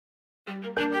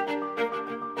Welcome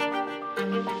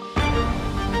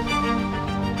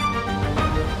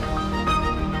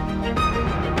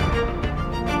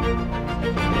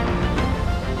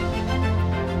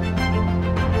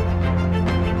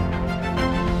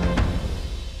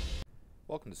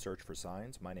to Search for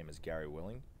Signs. My name is Gary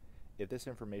Willing. If this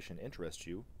information interests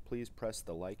you, please press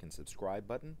the like and subscribe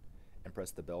button and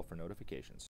press the bell for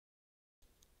notifications.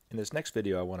 In this next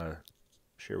video, I want to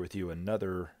share with you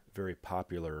another very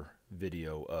popular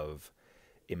video of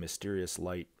a mysterious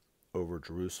light over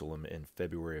Jerusalem in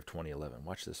February of 2011.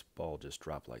 Watch this ball just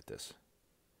drop like this.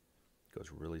 It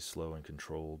goes really slow and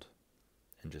controlled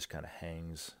and just kind of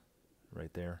hangs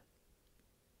right there.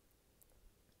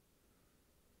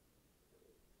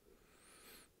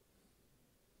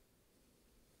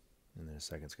 And in a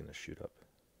second it's going to shoot up.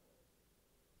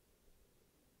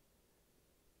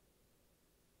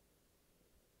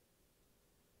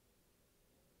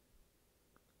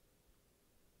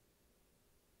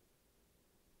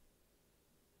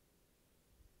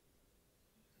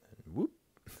 And whoop,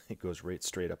 it goes right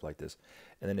straight up like this.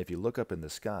 And then if you look up in the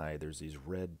sky, there's these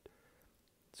red,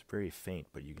 it's very faint,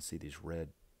 but you can see these red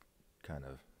kind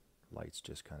of lights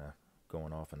just kind of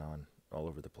going off and on all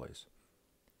over the place.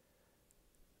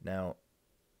 Now,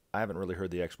 I haven't really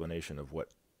heard the explanation of what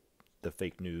the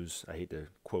fake news, I hate to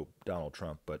quote Donald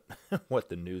Trump, but what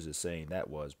the news is saying that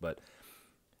was, but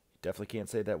you definitely can't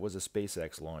say that was a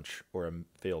SpaceX launch or a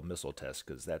failed missile test,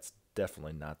 because that's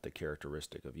definitely not the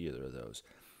characteristic of either of those.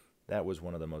 That was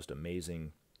one of the most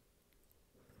amazing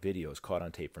videos caught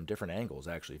on tape from different angles,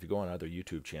 actually. If you go on other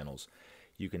YouTube channels,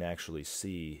 you can actually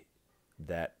see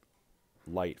that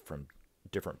light from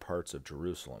different parts of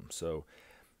Jerusalem. So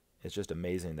it's just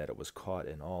amazing that it was caught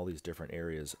in all these different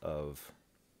areas of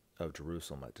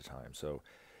Jerusalem at the time. So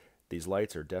these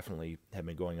lights are definitely have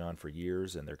been going on for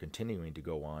years, and they're continuing to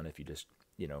go on if you just,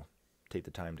 you know, take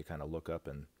the time to kind of look up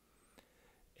and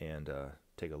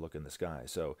take a look in the sky.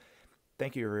 So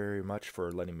thank you very much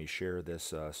for letting me share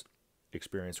this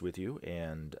experience with you,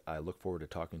 and I look forward to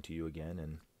talking to you again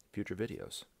in future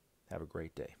videos. Have a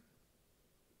great day.